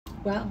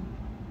Well,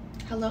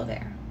 hello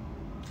there.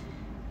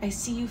 I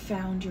see you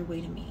found your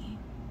way to me.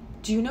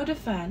 Do you know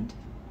Defend?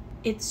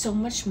 It's so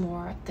much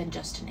more than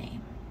just a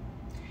name.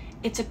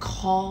 It's a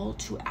call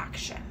to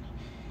action.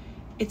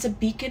 It's a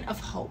beacon of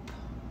hope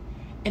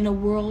in a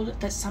world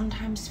that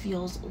sometimes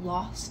feels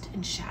lost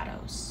in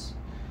shadows.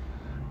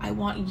 I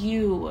want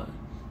you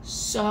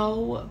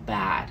so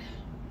bad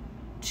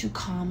to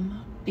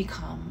come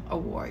become a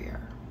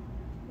warrior.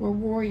 We're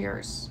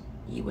warriors,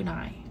 you and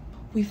I.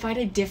 We fight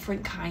a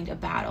different kind of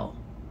battle,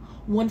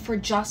 one for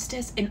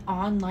justice and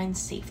online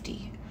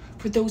safety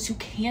for those who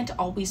can't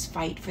always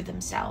fight for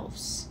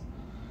themselves.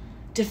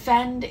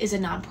 Defend is a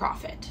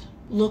nonprofit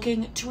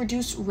looking to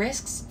reduce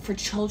risks for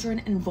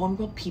children and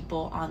vulnerable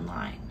people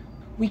online.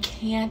 We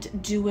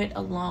can't do it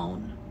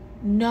alone.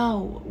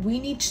 No, we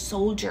need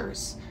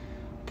soldiers,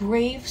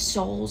 brave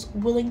souls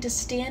willing to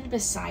stand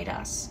beside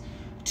us,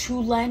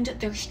 to lend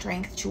their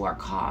strength to our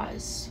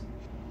cause.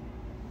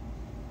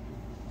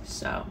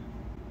 So,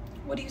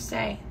 what do you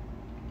say?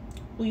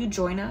 Will you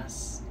join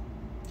us?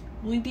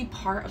 Will you be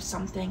part of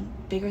something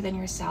bigger than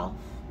yourself?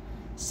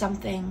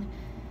 Something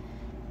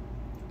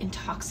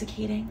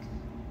intoxicating?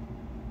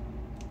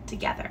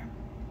 Together,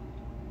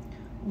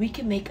 we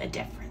can make a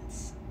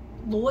difference.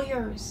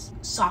 Lawyers,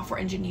 software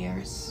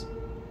engineers,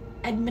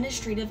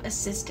 administrative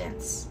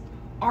assistants,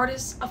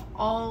 artists of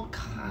all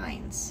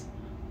kinds,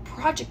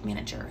 project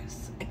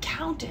managers,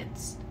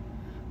 accountants,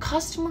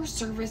 customer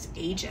service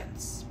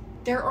agents.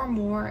 There are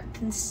more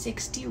than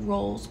 60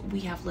 roles we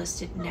have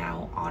listed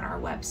now on our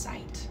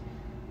website.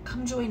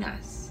 Come join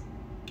us,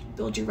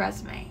 build your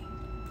resume,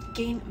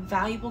 gain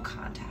valuable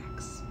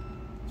contacts,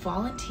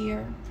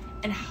 volunteer,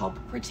 and help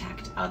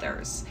protect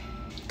others.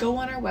 Go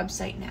on our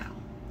website now,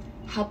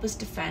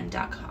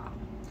 HelpUsDefend.com,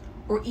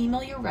 or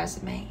email your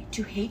resume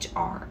to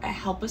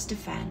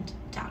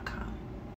hr@HelpUsDefend.com.